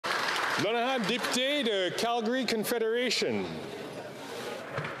L'honorable député de Calgary Confederation.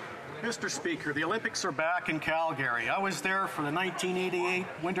 Mr. Speaker, the Olympics are back in Calgary. I was there for the 1988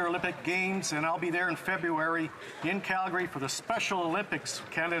 Winter Olympic Games, and I'll be there in February in Calgary for the Special Olympics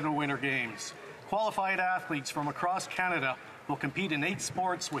Canada Winter Games. Qualified athletes from across Canada will compete in 8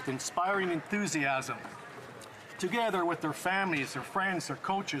 sports with inspiring enthusiasm. Together with their families, their friends, their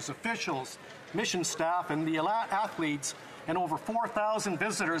coaches, officials, mission staff, and the athletes, and over 4,000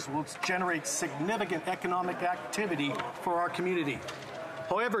 visitors will generate significant economic activity for our community.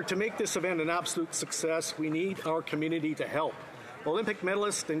 However, to make this event an absolute success, we need our community to help. Olympic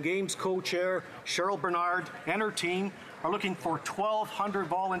medalist and Games co-chair Cheryl Bernard and her team are looking for 1,200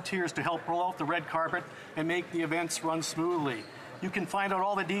 volunteers to help roll out the red carpet and make the events run smoothly. You can find out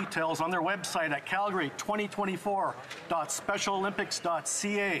all the details on their website at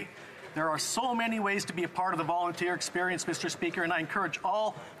calgary2024.specialolympics.ca. There are so many ways to be a part of the volunteer experience, Mr. Speaker, and I encourage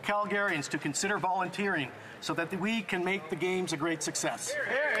all Calgarians to consider volunteering so that we can make the Games a great success. Hear,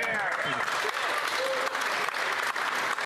 hear.